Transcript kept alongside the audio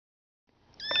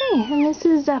Hi, and this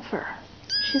is Zephyr.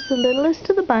 She's the littlest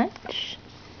of the bunch,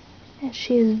 and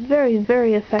she is very,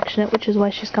 very affectionate, which is why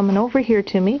she's coming over here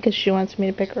to me, because she wants me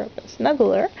to pick her up and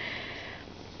snuggle her.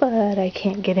 But I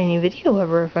can't get any video of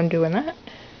her if I'm doing that.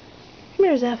 Come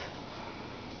here, Zeph.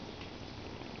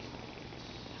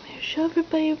 Come here, show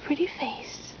everybody your pretty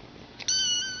face.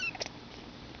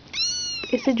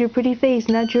 I said your pretty face,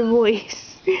 not your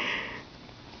voice. You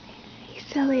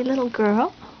silly little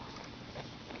girl.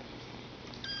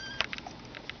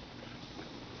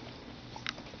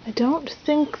 I don't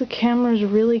think the camera's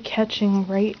really catching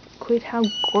quite how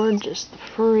gorgeous the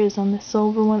fur is on the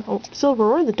silver one. Oh, silver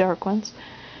or the dark ones.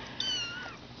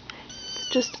 It's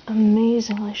just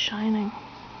amazingly shining.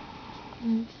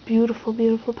 And beautiful,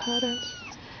 beautiful patterns.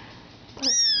 But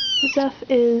Zeph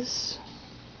is...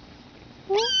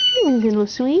 Oh, she's a little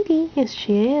sweetie. Yes,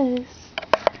 she is.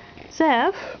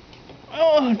 Zeph?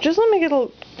 Oh, just let me get a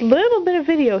little bit of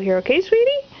video here, okay,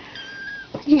 sweetie?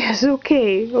 Yes,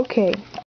 okay, okay.